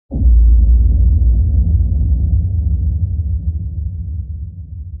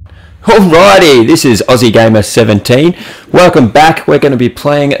Alrighty, this is Aussie Gamer 17. Welcome back. We're going to be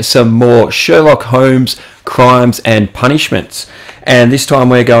playing some more Sherlock Holmes Crimes and Punishments. And this time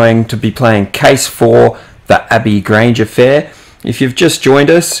we're going to be playing Case 4, the Abbey Grange affair. If you've just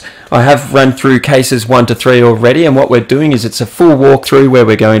joined us, I have run through cases 1 to 3 already, and what we're doing is it's a full walkthrough where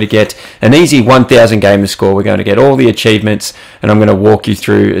we're going to get an easy 1000 Gamerscore. We're going to get all the achievements, and I'm going to walk you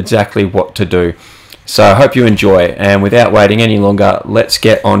through exactly what to do. So I hope you enjoy, and without waiting any longer, let's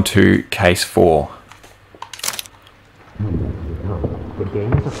get on to Case 4. The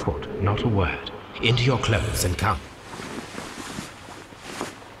game is afoot, not a word. Into your clothes and come.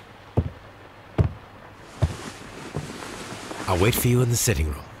 I'll wait for you in the sitting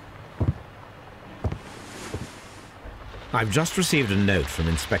room. I've just received a note from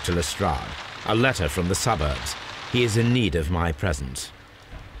Inspector Lestrade, a letter from the suburbs. He is in need of my presence.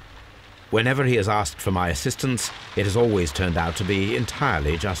 Whenever he has asked for my assistance, it has always turned out to be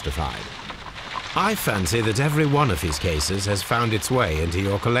entirely justified. I fancy that every one of his cases has found its way into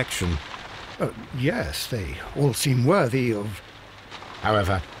your collection. Yes, they all seem worthy of...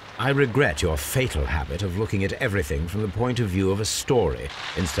 However, I regret your fatal habit of looking at everything from the point of view of a story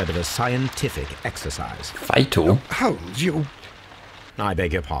instead of a scientific exercise. Fatal? Holmes, you... I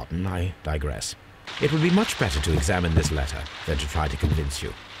beg your pardon, I digress. It would be much better to examine this letter than to try to convince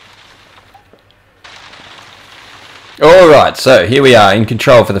you. Alright, so here we are in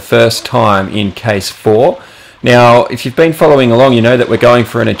control for the first time in Case 4. Now, if you've been following along, you know that we're going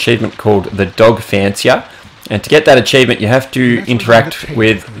for an achievement called the Dog Fancier. And to get that achievement, you have to interact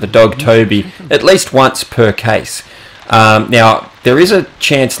with the dog Toby at least once per case. Now, there is a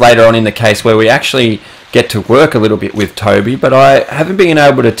chance later on in the case where we actually get to work a little bit with Toby, but I haven't been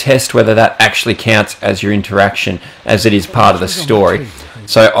able to test whether that actually counts as your interaction, as it is part of the story.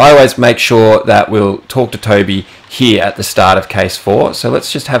 So I always make sure that we'll talk to Toby here at the start of Case 4. So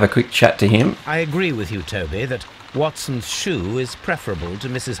let's just have a quick chat to him. I agree with you, Toby, that Watson's shoe is preferable to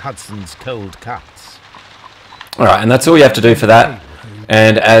Mrs. Hudson's cold cuts. Alright, and that's all you have to do for that.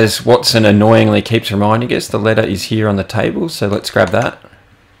 And as Watson annoyingly keeps reminding us, the letter is here on the table, so let's grab that.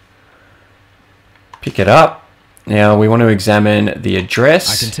 Pick it up. Now we want to examine the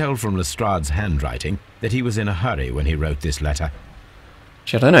address. I can tell from Lestrade's handwriting that he was in a hurry when he wrote this letter.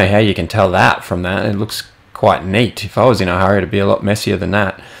 I don't know how you can tell that from that. It looks quite neat. If I was in a hurry, it'd be a lot messier than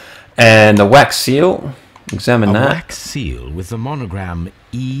that. And the wax seal, examine that. A wax seal with the monogram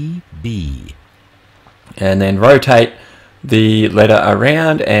EB. And then rotate the letter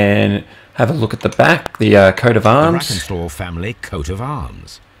around and have a look at the back, the coat of arms. The Brackenstall family coat of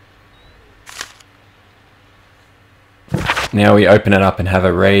arms. Now we open it up and have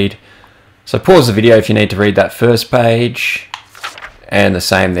a read. So pause the video if you need to read that first page. And the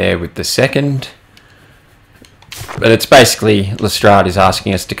same there with the second. But it's basically Lestrade is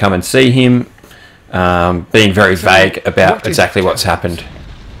asking us to come and see him, being very vague about exactly what's happened.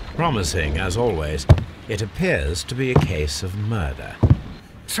 Promising, as always. It appears to be a case of murder.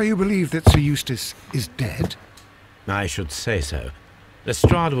 So you believe that Sir Eustace is dead? I should say so.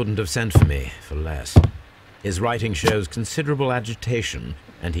 Lestrade wouldn't have sent for me for less. His writing shows considerable agitation,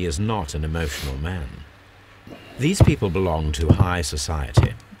 and he is not an emotional man. These people belong to high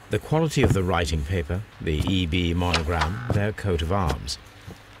society. The quality of the writing paper, the EB monogram, their coat of arms.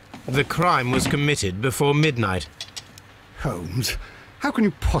 The crime was committed before midnight. Holmes, how can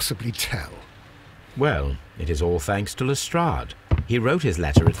you possibly tell? Well, it is all thanks to Lestrade. He wrote his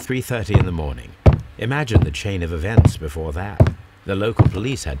letter at 3:30 in the morning. Imagine the chain of events before that. The local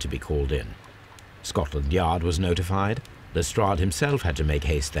police had to be called in. Scotland Yard was notified. Lestrade himself had to make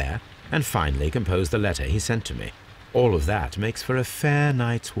haste there, and finally compose the letter he sent to me. All of that makes for a fair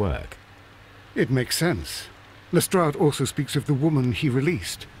night's work. It makes sense. Lestrade also speaks of the woman he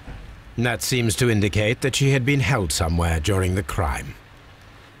released. That seems to indicate that she had been held somewhere during the crime.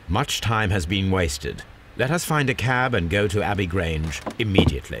 Much time has been wasted. Let us find a cab and go to Abbey Grange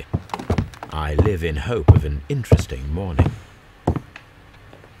immediately. I live in hope of an interesting morning.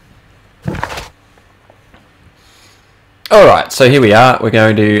 Alright, so here we are. We're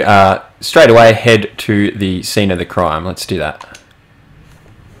going to straight away head to the scene of the crime. Let's do that.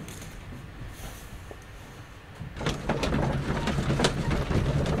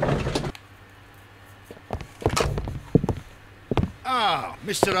 Ah,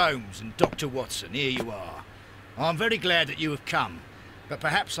 Mr. Holmes and Dr. Watson, here you are. I'm very glad that you have come, but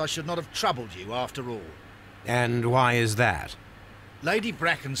perhaps I should not have troubled you after all. And why is that? Lady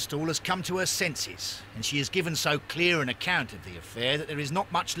Brackenstall has come to her senses, and she has given so clear an account of the affair that there is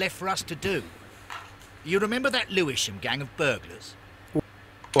not much left for us to do. You remember that Lewisham gang of burglars?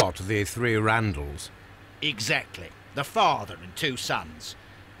 What, the 3 Randalls? Exactly. The father and 2 sons.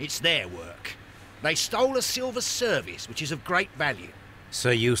 It's their work. They stole a silver service, which is of great value.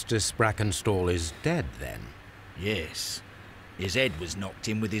 Sir Eustace Brackenstall is dead, then? Yes. His head was knocked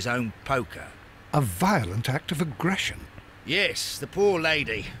in with his own poker. A violent act of aggression. Yes, the poor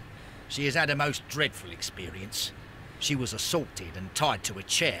lady. She has had a most dreadful experience. She was assaulted and tied to a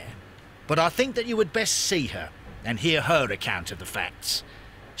chair. But I think that you would best see her and hear her account of the facts.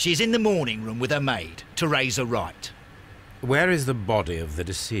 She's in the morning room with her maid, Teresa Wright. Where is the body of the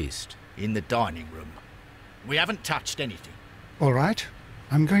deceased? In the dining room. We haven't touched anything. All right,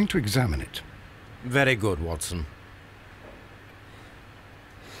 I'm going to examine it. Very good, Watson.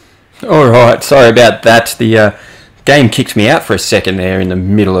 Alright, sorry about that. The game kicked me out for a second there in the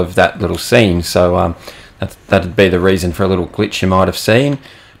middle of that little scene, so that'd be the reason for a little glitch you might have seen,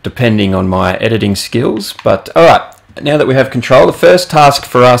 depending on my editing skills. But alright, now that we have control, the first task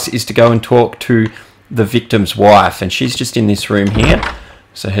for us is to go and talk to the victim's wife, and she's just in this room here.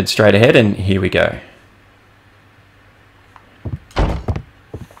 So head straight ahead, and here we go.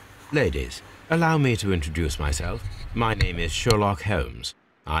 Ladies, allow me to introduce myself. My name is Sherlock Holmes.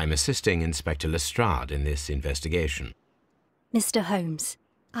 I'm assisting Inspector Lestrade in this investigation. Mr. Holmes,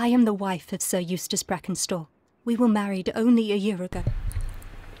 I am the wife of Sir Eustace Brackenstall. We were married only a year ago.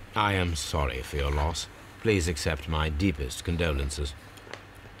 I am sorry for your loss. Please accept my deepest condolences.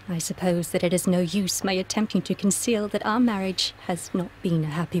 I suppose that it is no use my attempting to conceal that our marriage has not been a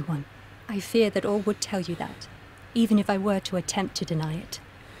happy one. I fear that all would tell you that, even if I were to attempt to deny it.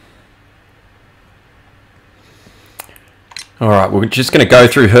 Alright, we're just going to go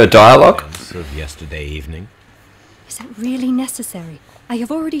through her dialogue. Of yesterday evening. Is that really necessary? I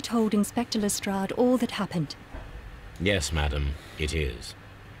have already told Inspector Lestrade all that happened. Yes, madam, it is.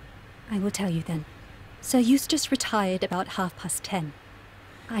 I will tell you then. Sir Eustace retired about 10:30.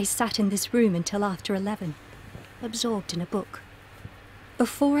 I sat in this room until after 11, absorbed in a book.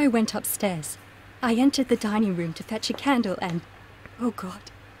 Before I went upstairs, I entered the dining room to fetch a candle and... oh God.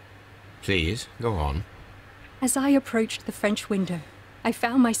 Please, go on. As I approached the French window, I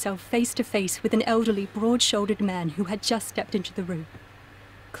found myself face to face with an elderly, broad-shouldered man who had just stepped into the room.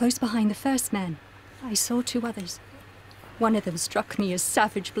 Close behind the first man, I saw two others. One of them struck me a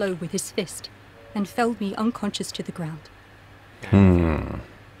savage blow with his fist and felled me unconscious to the ground.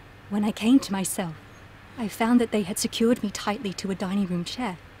 When I came to myself, I found that they had secured me tightly to a dining room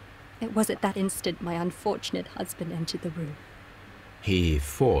chair. It was at that instant my unfortunate husband entered the room. He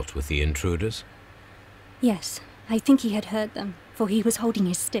fought with the intruders? Yes, I think he had heard them, for he was holding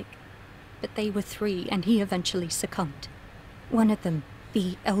his stick. But they were three, and he eventually succumbed. One of them,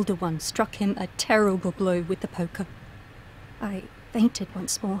 the elder one, struck him a terrible blow with the poker. I fainted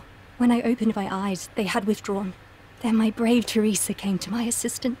once more. When I opened my eyes, they had withdrawn. Then my brave Teresa came to my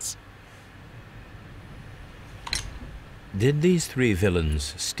assistance. Did these three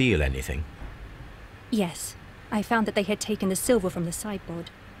villains steal anything? Yes, I found that they had taken the silver from the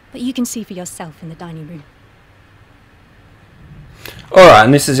sideboard, but you can see for yourself in the dining room. Alright,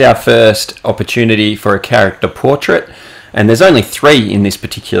 and this is our first opportunity for a character portrait, and there's only 3 in this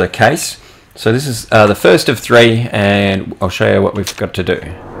particular case. So this is the first of 3, and I'll show you what we've got to do.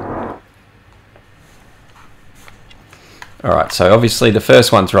 Alright, so obviously the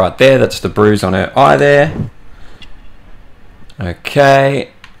first one's right there, that's the bruise on her eye there.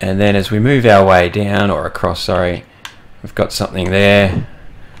 Okay, and then as we move our way down, or across, sorry, we've got something there.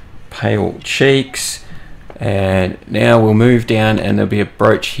 Pale cheeks, and now we'll move down and there'll be a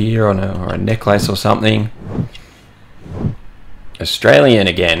brooch here on or a necklace or something. Australian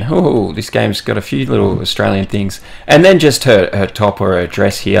again. Oh, this game's got a few little Australian things. And then just her top or her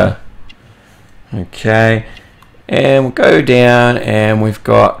dress here. Okay, and we'll go down and we've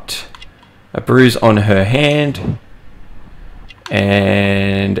got a bruise on her hand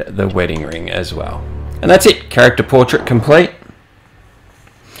and the wedding ring as well. And that's it, character portrait complete.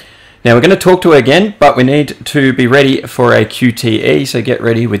 Now we're going to talk to her again, but we need to be ready for a QTE, so get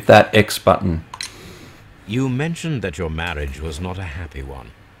ready with that X button. You mentioned that your marriage was not a happy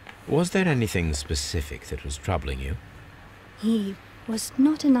one. Was there anything specific that was troubling you? He was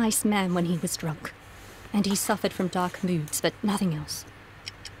not a nice man when he was drunk, and he suffered from dark moods, but nothing else.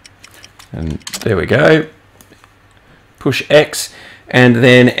 And there we go. Push X, and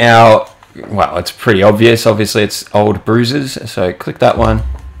then our, well, it's pretty obvious. Obviously, it's old bruises, so click that one.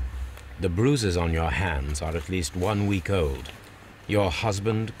 The bruises on your hands are at least 1 week old. Your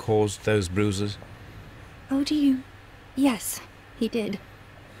husband caused those bruises? Oh, do you? Yes, he did.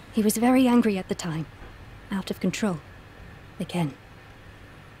 He was very angry at the time. Out of control. Again.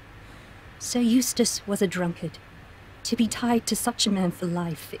 Sir Eustace was a drunkard. To be tied to such a man for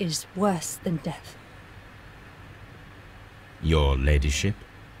life is worse than death. Your ladyship?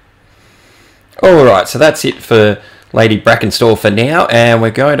 Alright, so that's it for Lady Brackenstall for now, and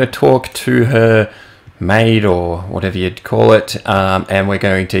we're going to talk to her maid, or whatever you'd call it, and we're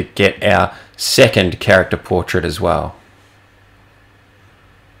going to get our second character portrait as well.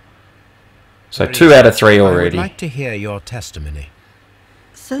 So 2 out of 3 already. I would like to hear your testimony.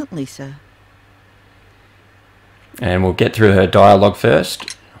 Certainly, sir. And we'll get through her dialogue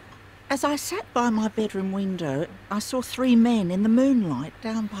first. As I sat by my bedroom window, I saw 3 men in the moonlight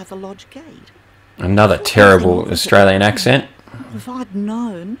down by the lodge gate. Another terrible Australian accent. If I'd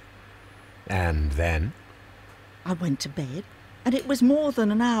known... And then? I went to bed, and it was more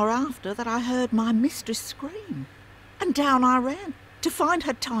than an hour after that I heard my mistress scream. And down I ran, to find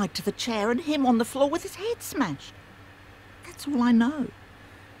her tied to the chair and him on the floor with his head smashed. That's all I know.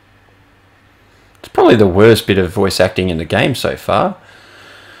 It's probably the worst bit of voice acting in the game so far.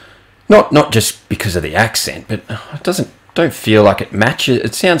 Not just because of the accent, but it don't feel like it matches.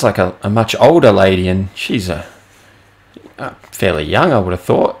 It sounds like a much older lady, and she's fairly young, I would have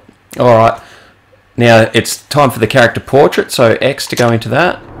thought. Alright, now it's time for the character portrait, so X to go into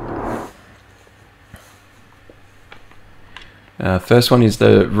that. First one is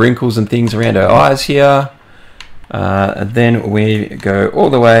the wrinkles and things around her eyes here. And then we go all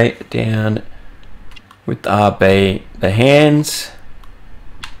the way down with RB, the hands.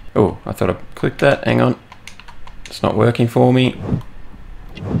 Oh, I thought I clicked that. Hang on. It's not working for me.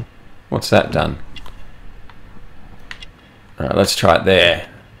 What's that done? Alright, let's try it there.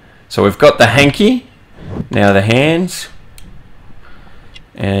 So we've got the hanky. Now the hands.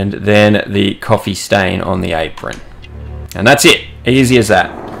 And then the coffee stain on the apron. And that's it. Easy as that.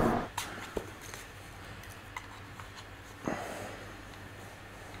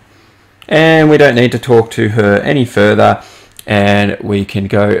 And we don't need to talk to her any further. And we can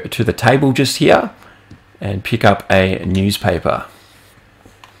go to the table just here and pick up a newspaper.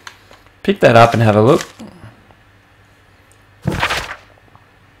 Pick that up and have a look.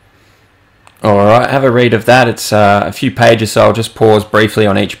 Alright, have a read of that. It's a few pages, so I'll just pause briefly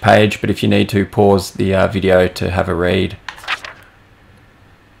on each page, but if you need to, pause the video to have a read.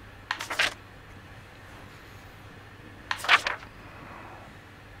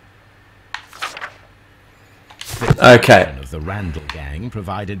 Okay. Of the Randall gang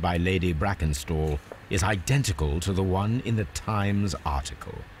provided by Lady Brackenstall is identical to the one in the Times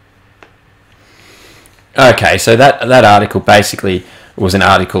article. Okay, so that article basically was an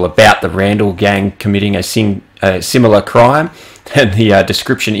article about the Randall gang committing a similar crime, and the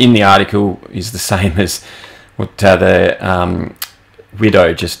description in the article is the same as what the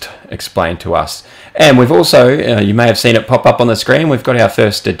widow just explained to us. And we've also, you may have seen it pop up on the screen, we've got our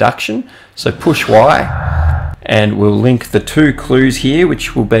first deduction. So push Y, and we'll link the 2 clues here,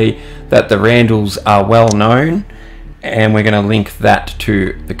 which will be that the Randalls are well known, and we're going to link that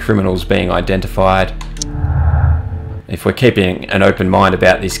to the criminals being identified. If we're keeping an open mind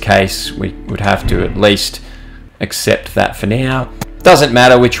about this case, we would have to at least accept that for now. Doesn't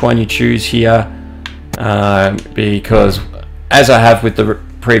matter which one you choose here, because as I have with the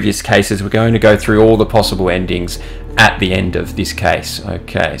previous cases, we're going to go through all the possible endings at the end of this case.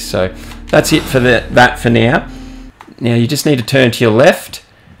 Okay, so that's it for that for now. Now you just need to turn to your left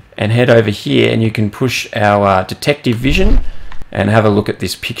and head over here, and you can push our detective vision and have a look at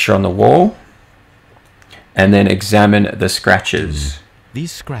this picture on the wall, and then examine the scratches.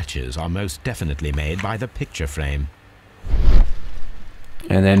 These scratches are most definitely made by the picture frame.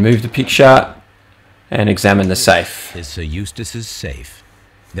 And then move the picture and examine the safe. Is Sir Eustace's safe?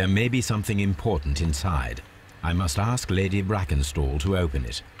 There may be something important inside. I must ask Lady Brackenstall to open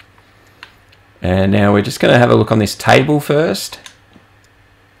it. And now we're just going to have a look on this table first.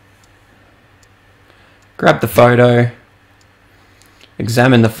 Grab the photo.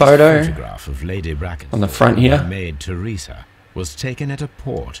 Examine the photo. The photograph of Lady Brackenstall on the front here. Maid Teresa was taken at a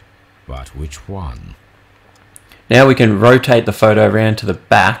port, but which one? Now we can rotate the photo around to the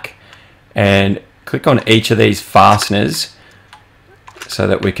back and click on each of these fasteners so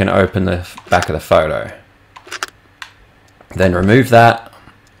that we can open the back of the photo. Then remove that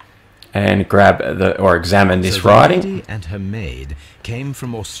and grab or examine this writing. The lady and her maid came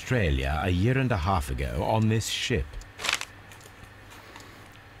from Australia a year and a half ago on this ship.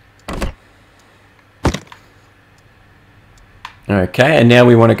 Okay, and now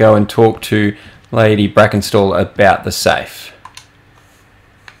we want to go and talk to Lady Brackenstall about the safe.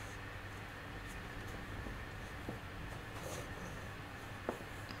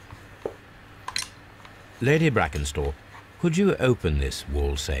 Lady Brackenstall, could you open this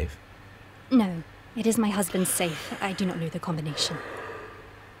wall safe? No, it is my husband's safe. I do not know the combination.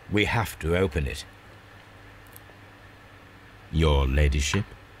 We have to open it. Your ladyship?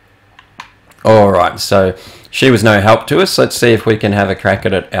 Alright, so she was no help to us. Let's see if we can have a crack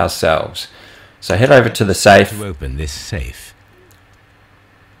at it ourselves. So head over to the safe. To open this safe.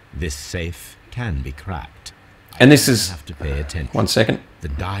 This safe can be cracked. And this is... Have to pay attention. 1 second. The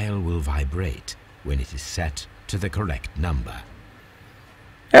dial will vibrate when it is set to the correct number.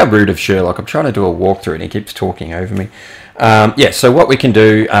 How rude of Sherlock. I'm trying to do a walkthrough and he keeps talking over me. Yeah, so what we can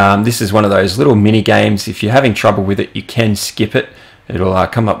do, this is one of those little mini games. If you're having trouble with it, you can skip it. It'll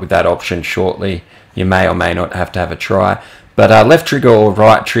come up with that option shortly. You may or may not have to have a try. But left trigger or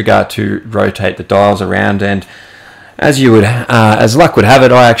right trigger to rotate the dials around. And as you would, as luck would have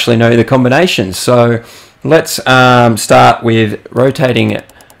it, I actually know the combinations. So let's start with rotating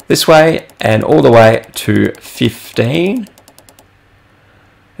it this way and all the way to 15.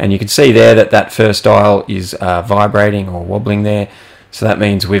 And you can see there that that first dial is vibrating or wobbling there. So that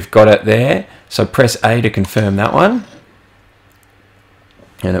means we've got it there. So press A to confirm that one.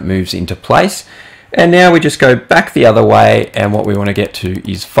 And it moves into place. And now we just go back the other way, and what we want to get to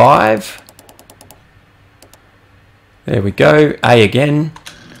is 5. There we go, A again.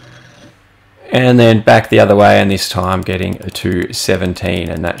 And then back the other way, and this time getting to 17,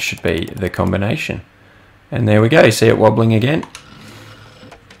 and that should be the combination. And there we go, see it wobbling again?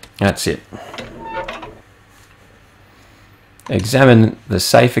 That's it. Examine the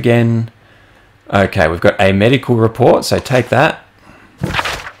safe again. Okay, we've got a medical report, so take that.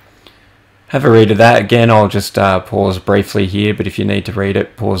 Have a read of that. Again, I'll just pause briefly here, but if you need to read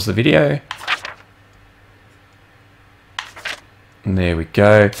it, pause the video. And there we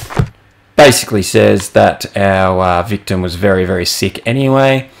go. Basically says that our victim was very, very sick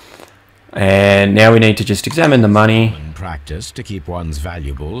anyway. And now we need to just examine the money. In practice, to keep one's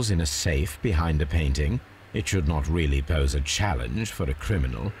valuables in a safe behind a painting, it should not really pose a challenge for a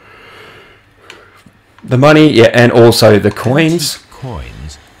criminal. The money, yeah, and also the coins.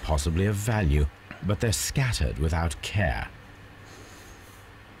 Coins, possibly of value, but they're scattered without care.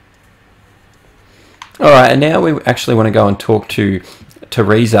 Alright, and now we actually want to go and talk to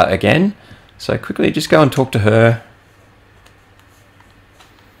Teresa again. So quickly just go and talk to her.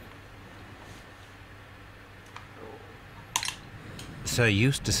 Sir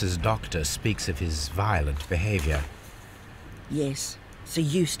Eustace's doctor speaks of his violent behaviour. Yes, Sir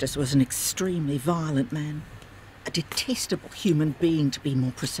Eustace was an extremely violent man. A detestable human being, to be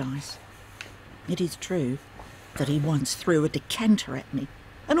more precise. It is true that he once threw a decanter at me,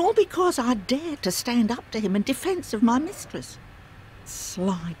 and all because I dared to stand up to him in defence of my mistress.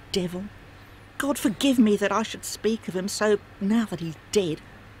 Sly devil. God forgive me that I should speak of him so now that he's dead.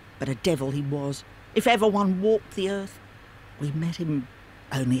 But a devil he was, if ever one walked the earth. We met him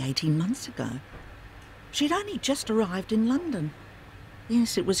only 18 months ago. She'd only just arrived in London.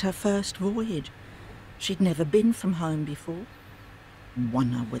 Yes, it was her first voyage. She'd never been from home before.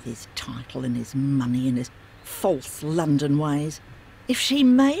 Wonder with his title and his money and his false London ways. If she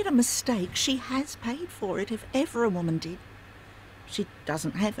made a mistake, she has paid for it, if ever a woman did. She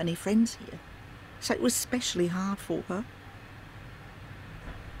doesn't have any friends here, so it was especially hard for her.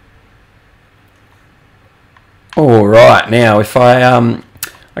 All right, now if I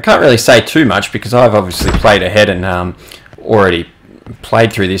can't really say too much because I've obviously played ahead and already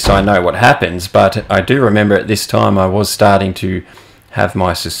played through this, so I know what happens, but I do remember at this time I was starting to have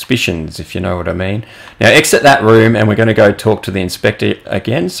my suspicions, if you know what I mean. Now exit that room and we're going to go talk to the inspector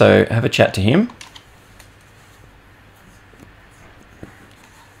again, so have a chat to him.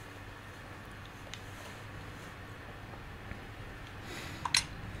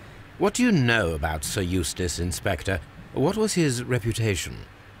 What do you know about Sir Eustace, Inspector? What was his reputation?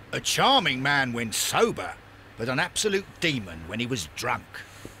 A charming man when sober, but an absolute demon when he was drunk.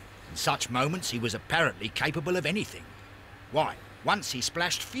 In such moments he was apparently capable of anything. Why, once he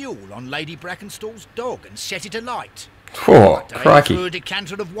splashed fuel on Lady Brackenstall's dog and set it alight. Oh, He crikey. threw a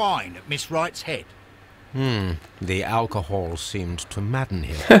decanter of wine at Miss Wright's head. The alcohol seemed to madden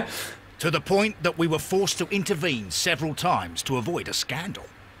him. To the point that we were forced to intervene several times to avoid a scandal.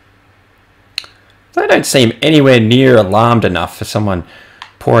 They don't seem anywhere near alarmed enough for someone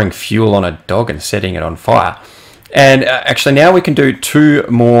pouring fuel on a dog and setting it on fire. And actually now we can do 2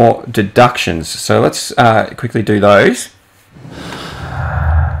 more deductions. So let's quickly do those.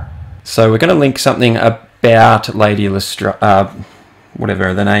 So we're going to link something about Lady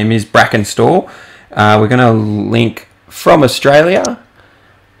whatever the name is, Brackenstall. We're going to link from Australia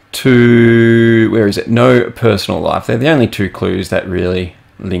to, where is it? No personal life. They're the only 2 clues that really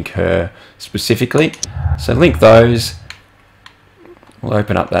link her specifically. So link those. We'll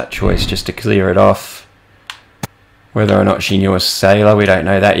open up that choice just to clear it off. Whether or not she knew a sailor, we don't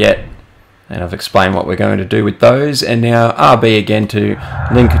know that yet. And I've explained what we're going to do with those. And now RB again to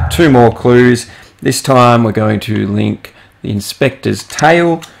link 2 more clues. This time we're going to link the inspector's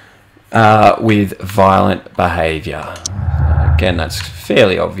tale with violent behaviour. Again, that's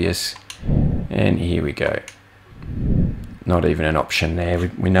fairly obvious. And here we go. Not even an option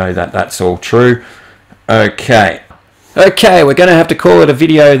there. We know that that's all true. Okay. Okay, we're going to have to call it a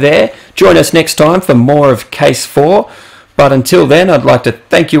video there. Join us next time for more of Case 4. But until then, I'd like to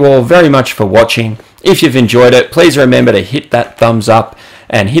thank you all very much for watching. If you've enjoyed it, please remember to hit that thumbs up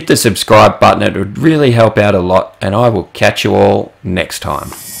and hit the subscribe button. It would really help out a lot, and I will catch you all next time.